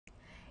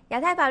亚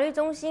太法律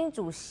中心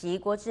主席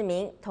郭志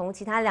明同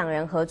其他2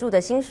人合著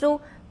的新书《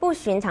不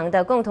寻常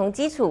的共同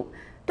基础》，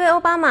对奥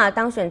巴马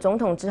当选总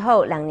统之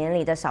后2年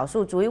里的少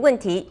数族裔问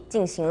题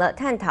进行了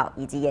探讨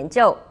以及研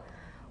究。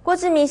郭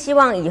志明希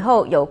望以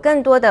后有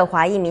更多的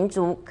华裔民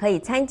族可以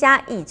参加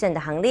议政的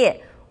行列，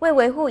为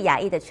维护亚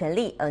裔的权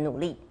利而努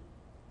力。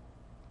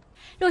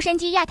洛杉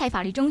矶亚太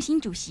法律中心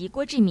主席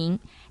郭志明、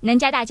南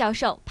加大教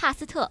授帕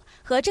斯特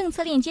和政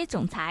策链接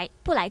总裁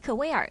布莱克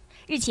威尔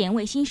日前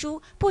为新书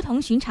《不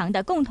同寻常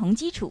的共同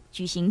基础》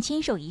举行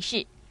签售仪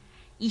式。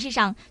仪式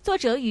上，作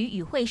者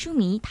与会书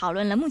迷讨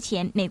论了目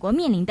前美国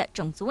面临的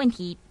种族问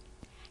题。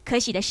可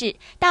喜的是，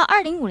到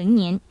2050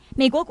年，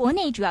美国国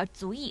内主要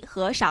族裔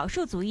和少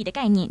数族裔的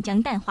概念将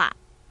淡化。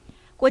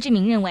郭志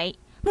明认为，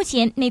目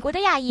前美国的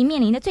亚裔面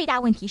临的最大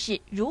问题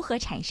是如何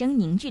产生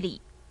凝聚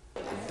力。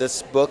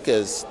This book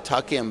is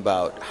talking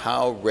about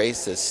how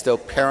race is still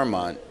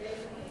paramount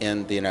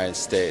in the United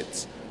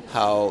States,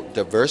 how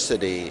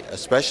diversity,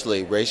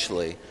 especially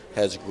racially,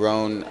 has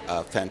grown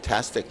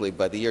fantastically.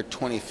 By the year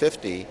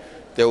 2050,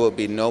 there will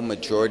be no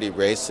majority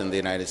race in the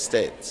United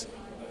States.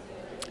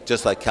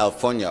 Just like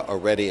California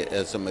already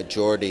is a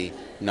majority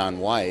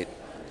non-white,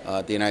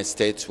 the United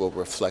States will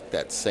reflect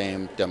that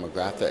same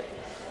demographic.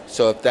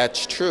 So if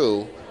that's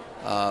true,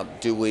 how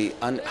do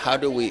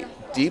we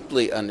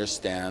deeply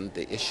understand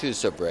the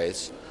issues of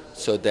race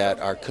so that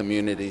our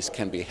communities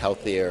can be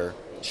healthier,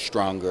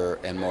 stronger,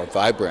 and more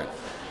vibrant?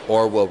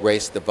 Or will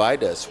race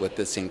divide us with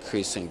this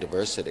increasing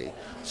diversity?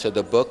 So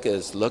the book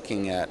is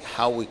looking at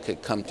how we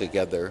could come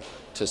together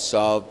to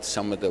solve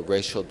some of the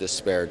racial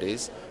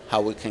disparities,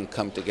 how we can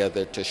come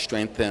together to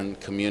strengthen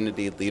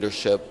community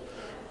leadership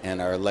and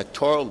our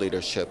electoral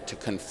leadership to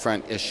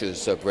confront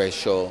issues of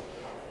racial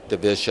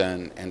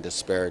division and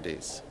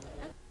disparities.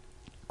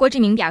 郭志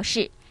明表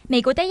示，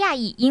美国的亚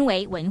裔因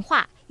为文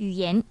化、语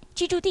言、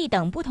居住地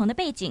等不同的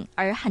背景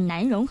而很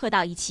难融合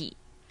到一起。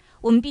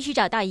我们必须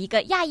找到一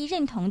个亚裔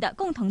认同的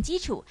共同基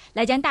础，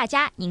来将大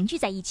家凝聚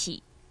在一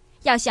起。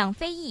要向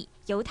非裔、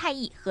犹太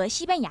裔和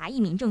西班牙裔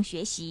民众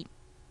学习。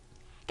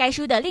该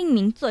书的另一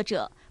名作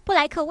者布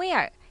莱克威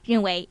尔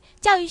认为，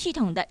教育系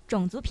统的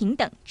种族平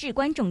等至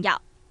关重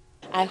要。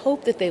I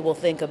hope that they will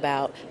think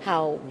about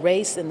how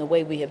race and the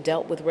way we have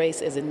dealt with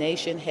race as a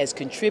nation has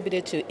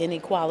contributed to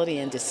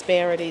inequality and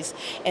disparities,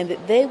 and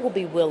that they will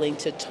be willing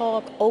to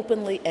talk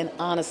openly and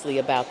honestly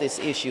about this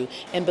issue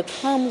and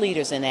become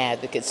leaders and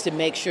advocates to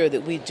make sure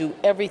that we do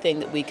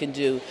everything that we can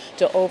do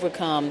to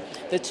overcome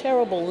the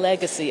terrible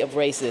legacy of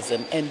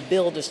racism and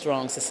build a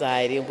strong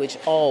society in which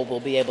all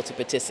will be able to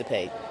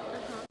participate.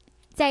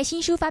 在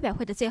新书发表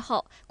会的最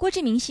后，郭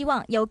志明希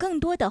望有更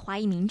多的华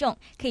裔民众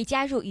可以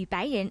加入与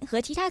白人和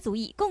其他族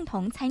裔共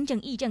同参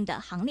政议政的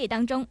行列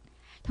当中。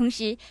同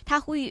时，他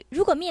呼吁，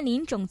如果面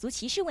临种族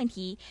歧视问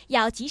题，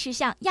要及时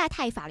向亚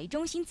太法律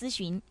中心咨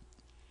询。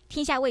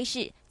天下卫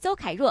视邹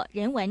凯若、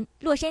任文，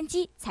洛杉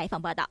矶采访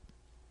报道。